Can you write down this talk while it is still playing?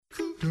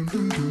You're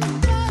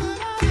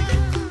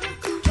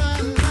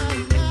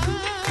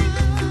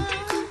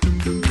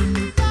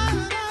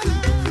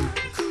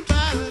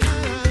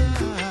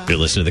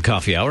listening to the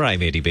Coffee Hour.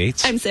 I'm Andy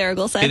Bates. I'm Sarah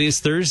Gulseth. It is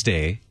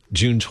Thursday,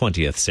 June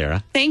 20th,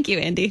 Sarah. Thank you,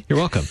 Andy. You're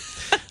welcome.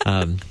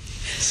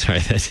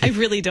 Sorry. I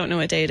really don't know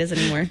what day it is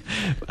anymore.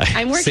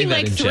 I'm working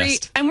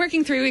I'm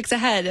working 3 weeks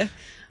ahead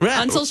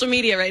on social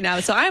media right now,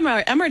 so I'm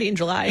already in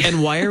July.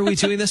 And why are we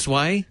doing this?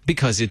 Why?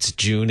 Because it's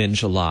June and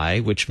July,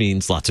 which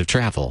means lots of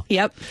travel.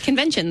 Yep.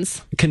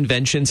 Conventions.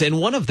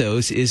 And one of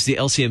those is the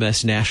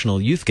LCMS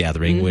National Youth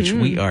Gathering, which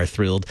we are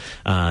thrilled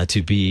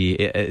to be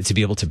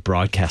able to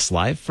broadcast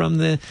live from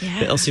the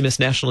LCMS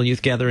National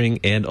Youth Gathering,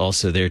 and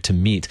also there to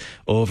meet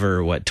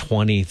over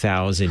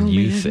 20,000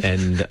 youth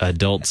and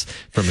adults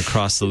from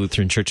across the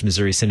Lutheran Church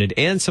Missouri Synod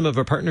and some of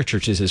our partner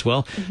churches as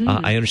well.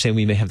 I understand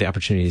we may have the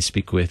opportunity to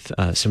speak with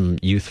some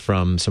youth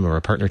from some of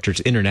our partner churches,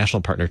 international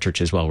partner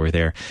churches, while we're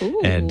there. Ooh.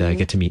 And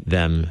get to meet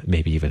them,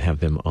 maybe even have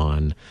them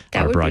on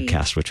our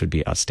broadcast, which would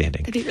be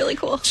outstanding. That'd be really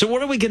cool. So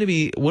what are we going to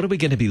be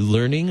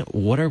learning?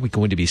 What are we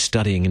going to be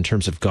studying in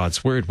terms of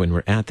God's Word when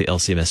we're at the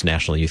LCMS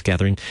National Youth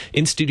Gathering?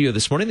 In studio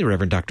this morning, the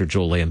Reverend Dr.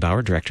 Joel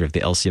Lehenbauer, Director of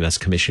the LCMS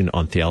Commission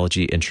on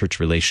Theology and Church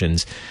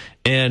Relations,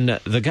 and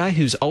the guy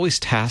who's always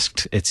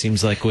tasked, it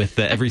seems like, with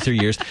every 3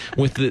 years,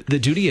 with the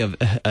duty of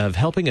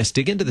helping us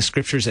dig into the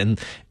Scriptures and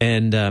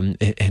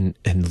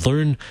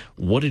learn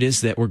what it is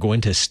that we're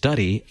going to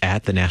study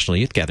at the National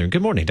Youth Gathering.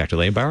 Good morning, Dr.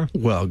 Lehenbauer.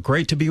 Well,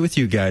 great to be with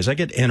you guys. I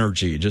get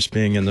energy just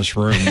being in this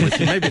room with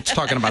you. Maybe it's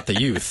talking about the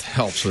youth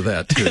helps with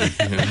that too.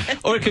 Yeah.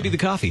 Or it could be the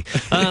coffee.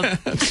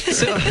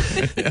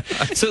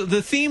 So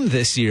the theme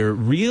this year,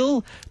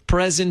 Real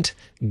Present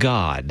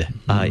God,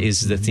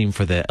 is the theme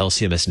for the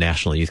LCMS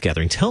National Youth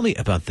Gathering. Tell me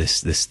about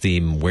this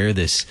theme, where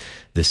this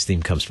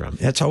theme comes from.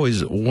 That's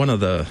always one of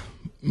the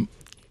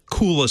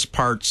coolest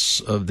parts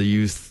of the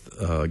youth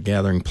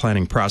gathering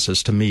planning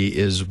process to me,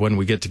 is when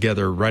we get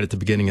together right at the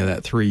beginning of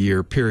that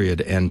 3-year period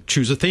and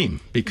choose a theme.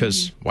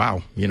 Because,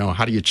 wow,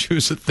 how do you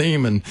choose a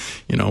theme, and,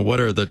 what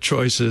are the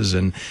choices?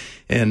 And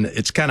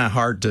it's kind of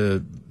hard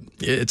to...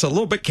 It's a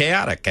little bit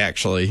chaotic,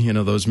 actually,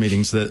 those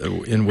meetings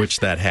in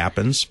which that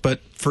happens. But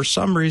for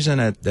some reason,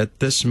 at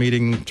this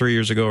meeting 3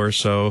 years ago or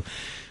so,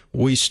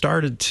 we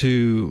started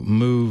to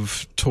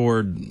move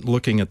toward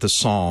looking at the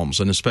Psalms,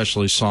 and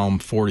especially Psalm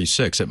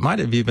 46. It might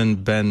have even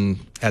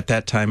been at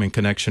that time in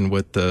connection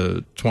with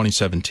the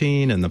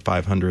 2017 and the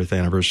 500th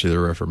anniversary of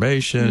the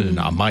Reformation, and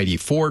A Mighty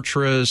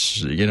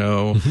Fortress,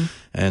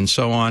 and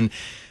so on.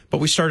 But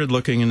we started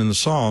looking into the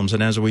Psalms,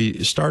 and as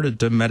we started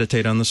to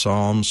meditate on the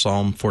Psalms,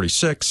 Psalm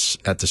 46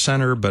 at the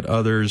center, but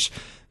others,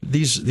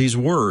 these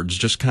words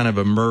just kind of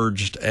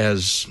emerged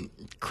as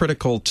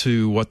critical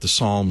to what the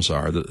Psalms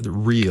are, the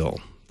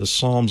real. The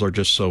Psalms are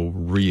just so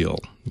real.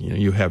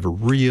 You have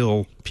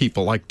real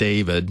people like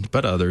David,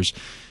 but others,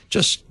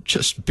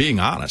 just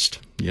being honest,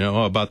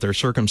 about their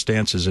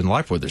circumstances in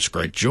life, whether it's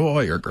great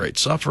joy or great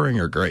suffering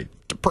or great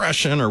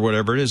depression or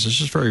whatever it is. It's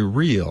just very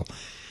real.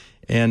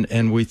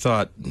 And we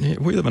thought,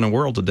 we live in a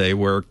world today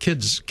where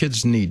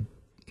kids need,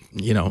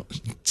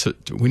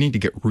 we need to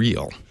get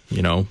real,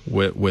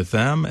 with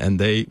them, and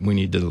we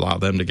need to allow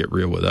them to get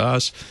real with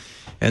us.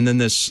 And then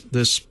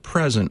this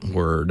present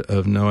word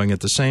of knowing at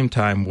the same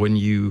time, when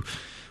you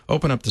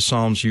open up the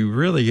Psalms, you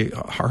really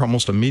are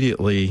almost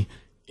immediately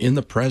in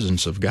the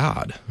presence of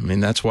God. I mean,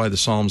 that's why the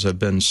Psalms have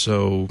been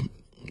so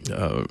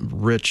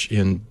rich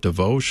in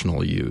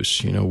devotional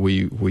use.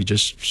 We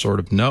just sort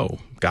of know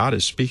God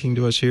is speaking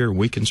to us here.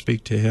 We can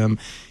speak to Him.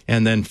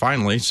 And then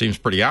finally, seems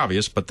pretty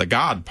obvious, but the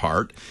God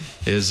part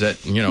is that,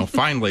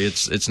 finally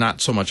it's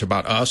not so much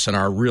about us and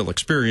our real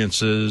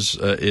experiences.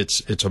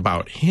 It's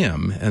about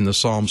Him. And the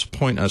Psalms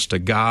point us to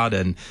God,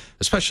 and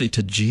especially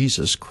to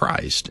Jesus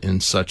Christ,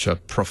 in such a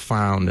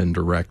profound and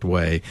direct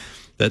way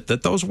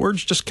that those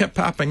words just kept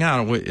popping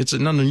out. It's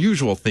an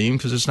unusual theme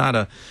because it's not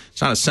a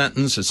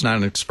sentence, it's not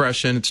an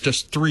expression. It's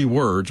just 3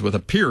 words with a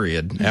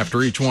period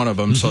after each one of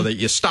them, so that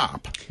you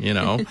stop,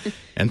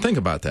 and think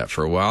about that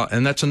for a while.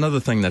 And that's another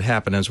thing that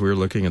happened as we were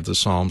looking at the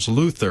Psalms.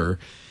 Luther,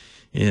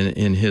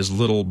 in his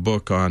little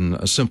book on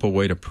A Simple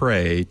Way to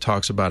Pray,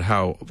 talks about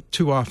how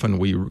too often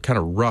we kind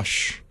of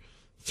rush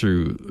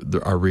through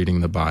our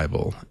reading the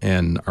Bible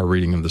and our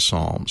reading of the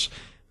Psalms.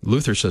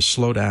 Luther says,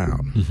 slow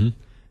down. Mm-hmm.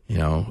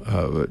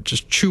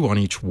 Just chew on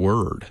each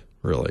word,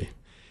 really,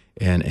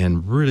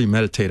 and really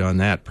meditate on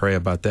that, pray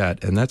about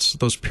that. And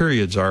those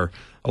periods are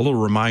a little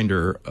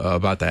reminder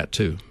about that,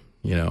 too.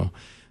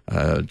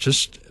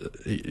 Just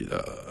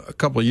a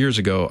couple of years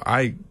ago,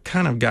 I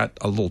kind of got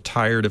a little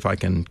tired, if I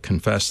can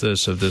confess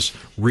this, of this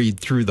read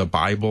through the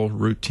Bible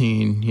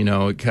routine.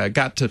 It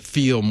got to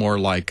feel more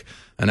like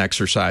an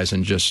exercise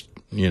and just,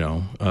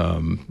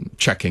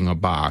 checking a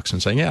box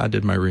and saying, yeah, I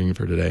did my reading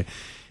for today.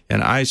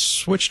 And I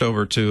switched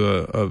over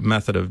to a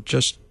method of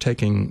just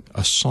taking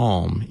a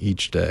psalm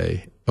each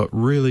day, but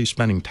really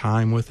spending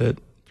time with it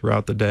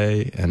throughout the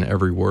day and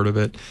every word of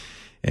it.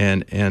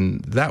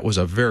 And that was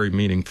a very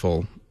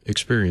meaningful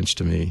experience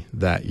to me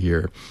that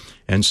year.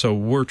 And so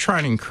we're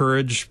trying to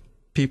encourage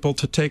people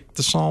to take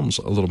the Psalms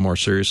a little more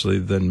seriously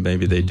than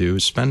maybe they do,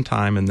 spend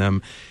time in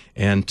them,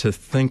 and to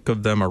think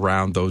of them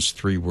around those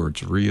three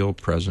words, real,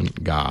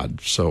 present, God.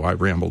 So I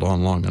rambled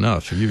on long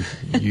enough.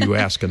 You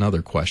ask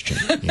another question,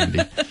 Andy.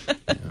 Yeah.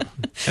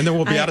 And then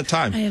we'll be out of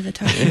time. I have the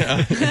time.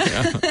 Yeah.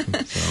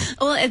 So.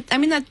 Well,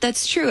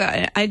 that's true.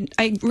 I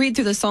read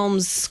through the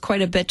Psalms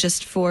quite a bit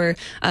just for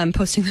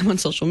posting them on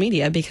social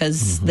media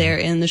because they're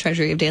in the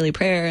treasury of daily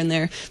prayer, and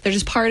they're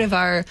just part of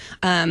our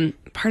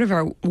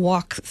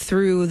walk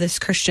through this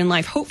Christian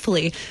life,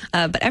 hopefully.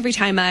 But every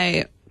time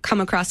I come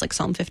across, like,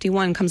 Psalm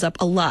 51 comes up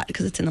a lot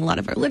because it's in a lot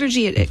of our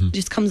liturgy. It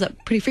just comes up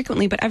pretty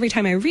frequently. But every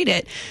time I read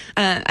it,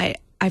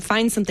 I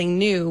find something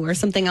new or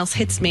something else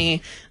hits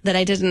me that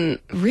I didn't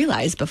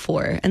realize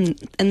before. And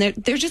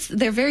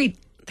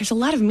there's a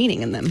lot of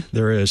meaning in them.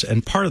 There is.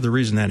 And part of the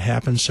reason that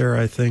happens,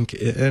 Sarah, I think,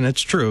 and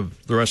it's true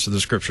of the rest of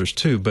the scriptures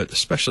too, but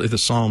especially the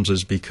Psalms,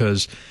 is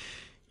because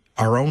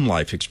our own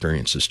life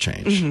experiences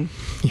change,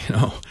 you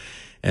know.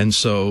 And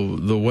so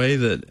the way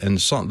that, and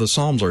the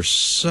Psalms are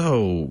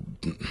so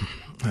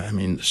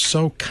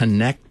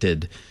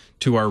connected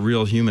to our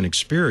real human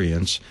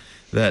experience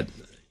that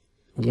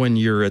when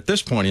you're at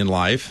this point in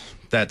life,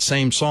 that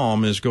same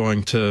psalm is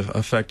going to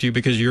affect you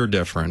because you're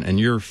different and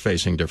you're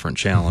facing different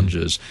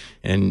challenges.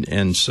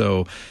 And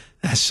so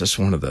that's just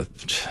one of the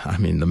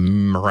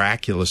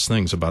miraculous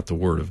things about the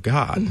Word of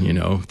God, you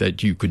know,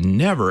 that you could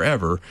never,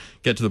 ever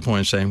get to the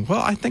point of saying,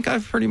 well, I think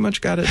I've pretty much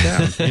got it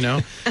down, you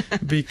know,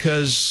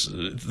 because,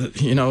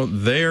 you know,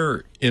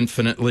 they're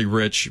infinitely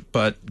rich,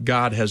 but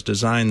God has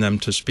designed them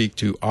to speak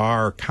to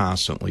our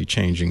constantly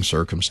changing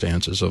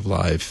circumstances of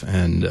life.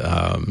 And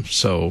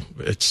so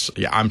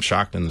I'm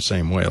shocked in the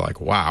same way, like,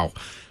 wow,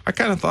 I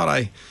kind of thought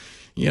I,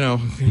 you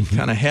know,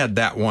 kind of had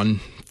that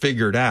one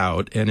figured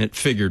out, and it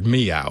figured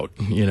me out,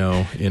 you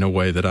know, in a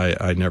way that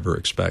I never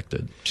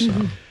expected. So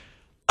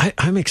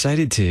I'm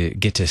excited to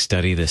get to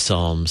study the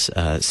Psalms,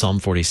 Psalm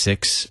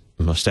 46,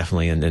 most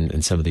definitely,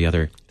 and some of the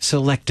other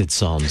selected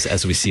Psalms,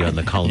 as we see on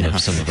the column of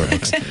some of our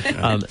books.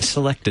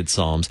 Selected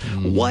Psalms.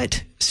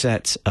 What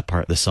sets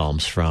apart the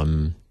Psalms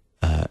from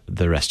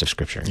the rest of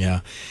Scripture? Yeah.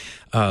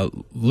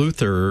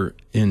 Luther,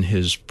 in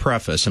his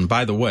preface, and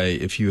by the way,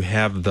 if you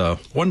have the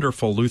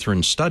wonderful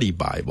Lutheran Study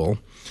Bible,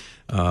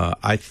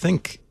 I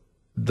think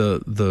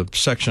the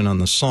section on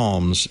the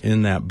Psalms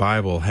in that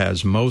Bible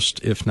has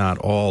most, if not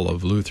all,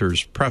 of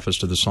Luther's preface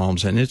to the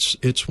Psalms, and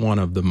it's one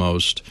of the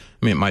most,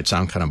 I mean, it might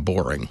sound kind of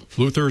boring.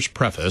 Luther's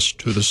preface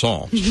to the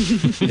Psalms.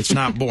 It's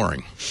not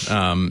boring.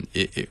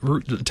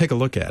 Take a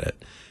look at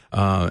it.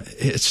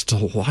 It's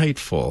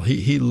delightful.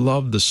 He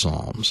loved the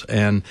Psalms,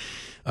 and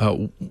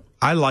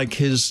I like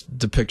his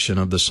depiction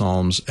of the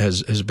Psalms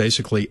as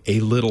basically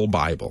a little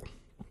Bible.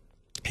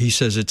 He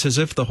says it's as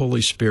if the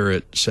Holy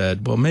Spirit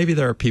said, well, maybe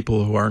there are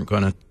people who aren't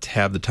going to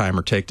have the time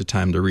or take the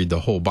time to read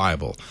the whole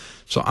Bible.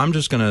 So I'm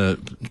just going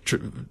to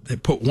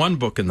put one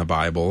book in the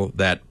Bible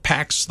that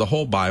packs the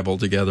whole Bible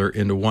together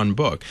into one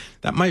book.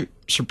 That might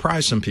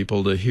surprise some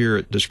people to hear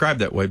it described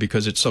that way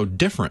because it's so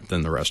different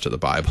than the rest of the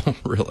Bible,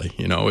 really.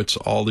 You know, it's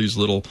all these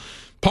little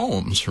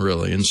poems,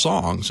 really, and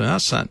songs. And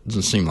that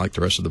doesn't seem like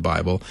the rest of the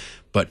Bible.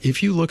 But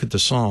if you look at the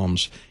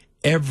Psalms,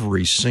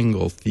 every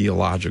single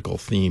theological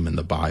theme in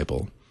the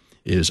Bible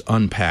is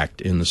unpacked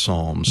in the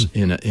Psalms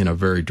in a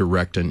very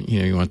direct, and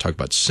you want to talk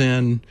about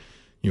sin,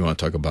 you want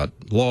to talk about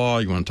law,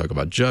 you want to talk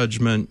about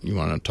judgment, you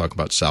want to talk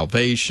about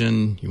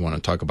salvation, you want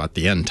to talk about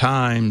the end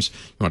times,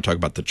 you want to talk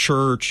about the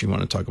church, you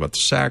want to talk about the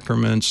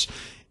sacraments.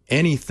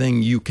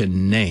 Anything you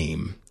can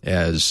name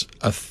as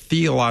a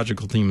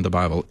theological theme of the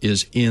Bible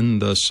is in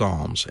the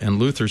Psalms. And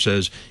Luther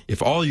says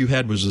if all you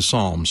had was the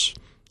Psalms,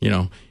 you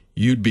know,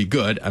 you'd be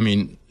good. I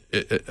mean,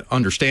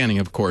 understanding,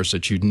 of course,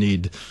 that you'd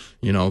need,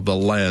 you know, the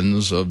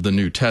lens of the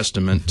New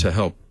Testament to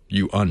help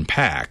you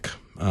unpack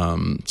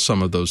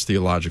some of those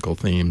theological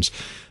themes.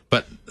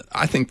 But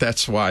I think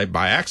that's why,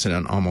 by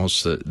accident,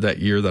 almost that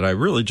year that I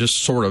really just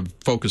sort of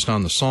focused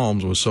on the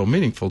Psalms was so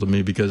meaningful to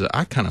me, because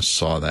I kind of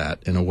saw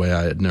that in a way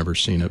I had never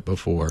seen it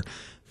before.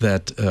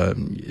 That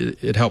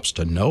it helps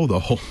to know the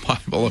whole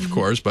Bible, of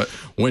course, but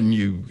when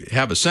you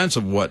have a sense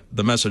of what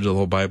the message of the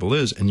whole Bible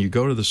is, and you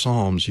go to the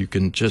Psalms, you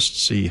can just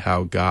see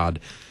how God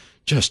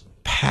just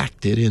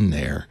packed it in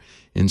there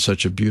in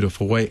such a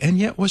beautiful way, and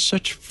yet with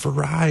such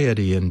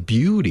variety and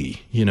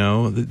beauty. You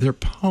know, they're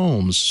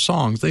poems,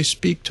 songs, they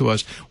speak to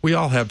us. We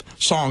all have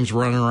songs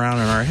running around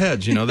in our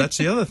heads. You know, that's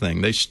the other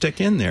thing. They stick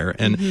in there.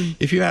 And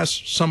if you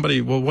ask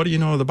somebody, well, what do you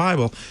know of the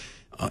Bible?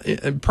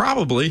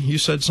 Probably, you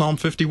said Psalm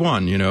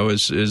 51, you know,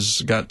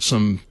 is got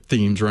some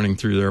themes running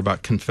through there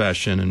about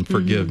confession and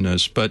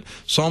forgiveness. But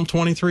Psalm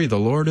 23, the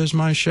Lord is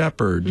my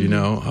shepherd, you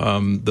know,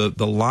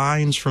 the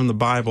lines from the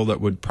Bible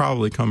that would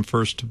probably come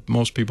first to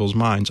most people's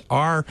minds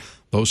are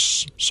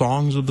those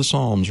songs of the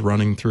Psalms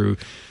running through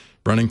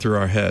running through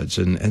our heads.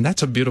 And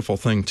that's a beautiful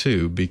thing,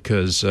 too,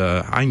 because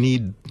I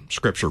need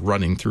Scripture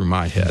running through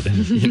my head,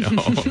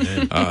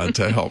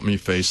 to help me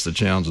face the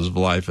challenges of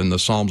life. And the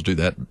Psalms do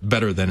that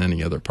better than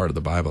any other part of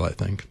the Bible, I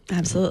think.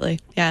 Absolutely.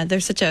 Yeah,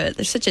 there's such a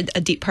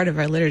deep part of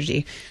our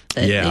liturgy.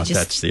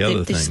 That's the other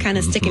thing. They just kind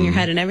of stick in your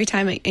head. And every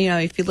time,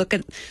 if you look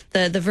at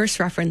the verse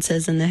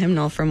references in the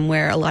hymnal from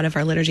where a lot of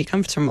our liturgy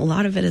comes from, a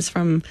lot of it is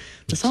from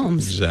the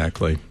Psalms.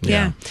 Exactly.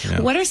 Yeah.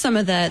 What are some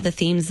of the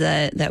themes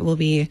that we'll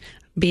be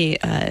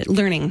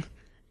learning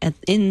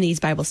in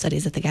these Bible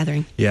studies at the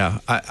gathering? Yeah,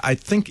 I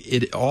think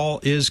it all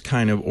is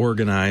kind of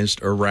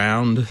organized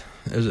around,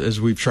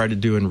 as we've tried to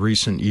do in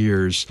recent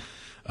years,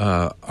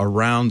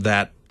 around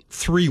that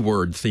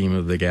 3-word theme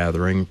of the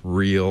gathering: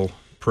 real,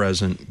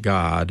 present,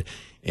 God.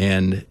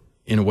 And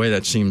in a way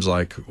that seems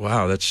like,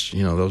 wow, that's,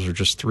 those are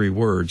just 3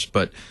 words.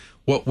 But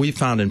what we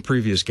found in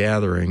previous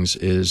gatherings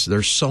is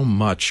there's so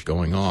much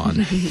going on,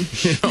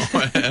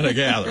 at a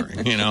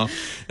gathering,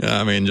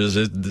 I mean,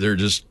 they're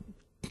just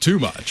too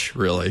much,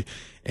 really.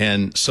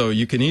 And so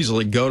you can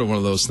easily go to one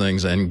of those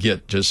things and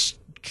get just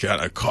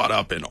kind of caught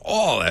up in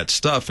all that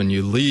stuff, and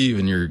you leave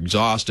and you're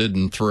exhausted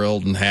and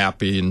thrilled and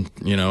happy and,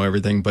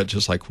 everything, but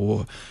just like,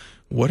 well,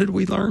 what did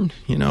we learn?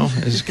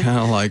 It's kind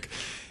of like,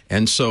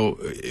 and so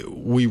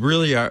we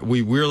really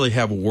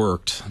have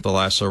worked the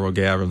last several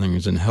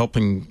gatherings in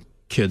helping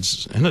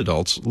kids and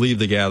adults leave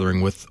the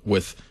gathering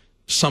with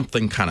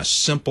something kind of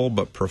simple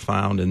but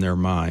profound in their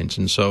minds.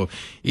 And so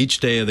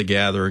each day of the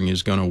gathering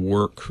is going to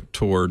work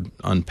toward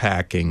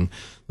unpacking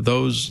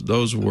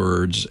those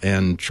words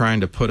and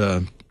trying to put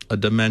a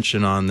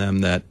dimension on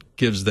them that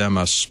gives them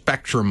a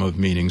spectrum of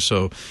meaning.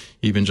 So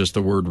even just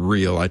the word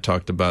real, I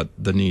talked about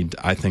the need,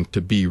 I think,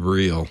 to be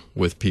real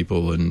with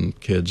people and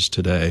kids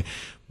today.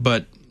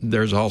 But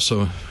there's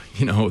also,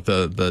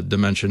 the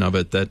dimension of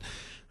it that,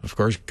 of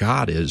course,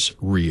 God is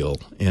real.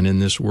 And in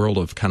this world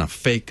of kind of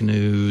fake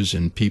news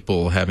and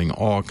people having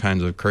all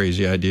kinds of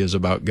crazy ideas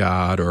about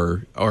God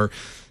or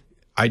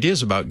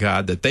ideas about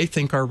God that they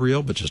think are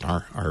real but just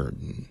are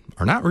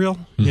not real,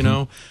 we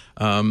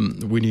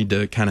need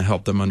to kind of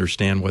help them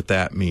understand what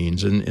that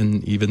means.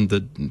 And even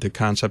the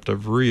concept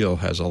of real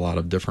has a lot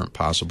of different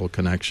possible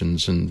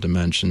connections and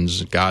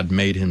dimensions. God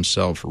made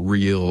himself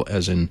real,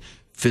 as in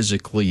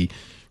physically,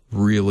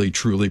 really,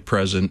 truly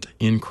present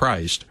in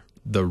Christ.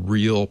 The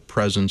real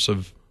presence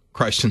of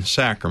Christ in the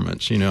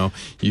sacraments.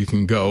 You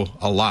can go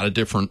a lot of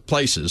different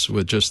places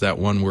with just that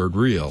one word,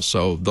 real.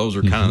 So those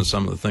are kind of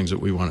some of the things that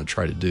we want to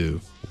try to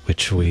do.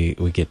 Which we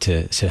get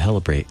to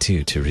celebrate,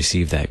 too, to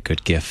receive that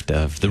good gift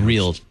of the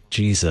real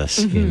Jesus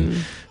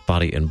in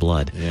body and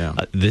blood. Yeah.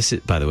 This,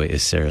 by the way,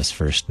 is Sarah's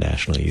first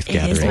National Youth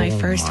Gathering. It is my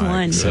first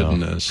one.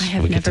 Goodness. I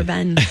have never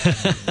been.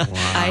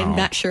 Wow. I'm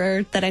not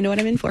sure that I know what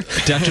I'm in for.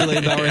 Dr.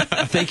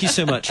 Lehenbauer, thank you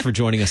so much for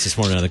joining us this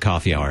morning on the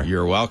Coffee Hour.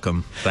 You're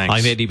welcome. Thanks.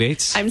 I'm Andy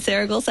Bates. I'm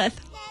Sarah Gulseth.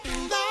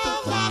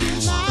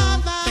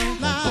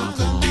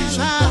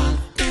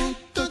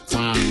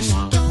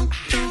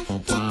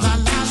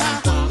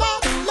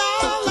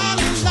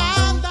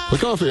 The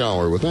Coffee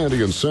Hour with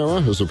Andy and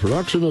Sarah is a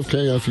production of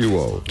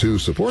KFUO. To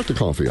support the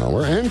Coffee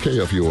Hour and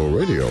KFUO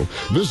Radio,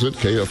 visit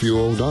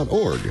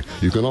KFUO.org.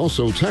 You can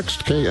also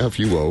text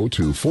KFUO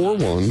to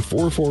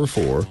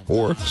 41444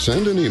 or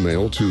send an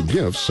email to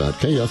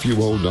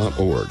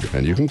gifts@KFUO.org.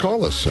 And you can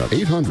call us at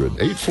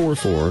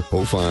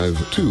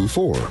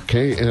 800-844-0524.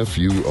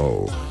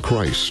 KFUO.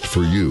 Christ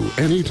for you,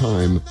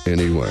 anytime,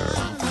 anywhere.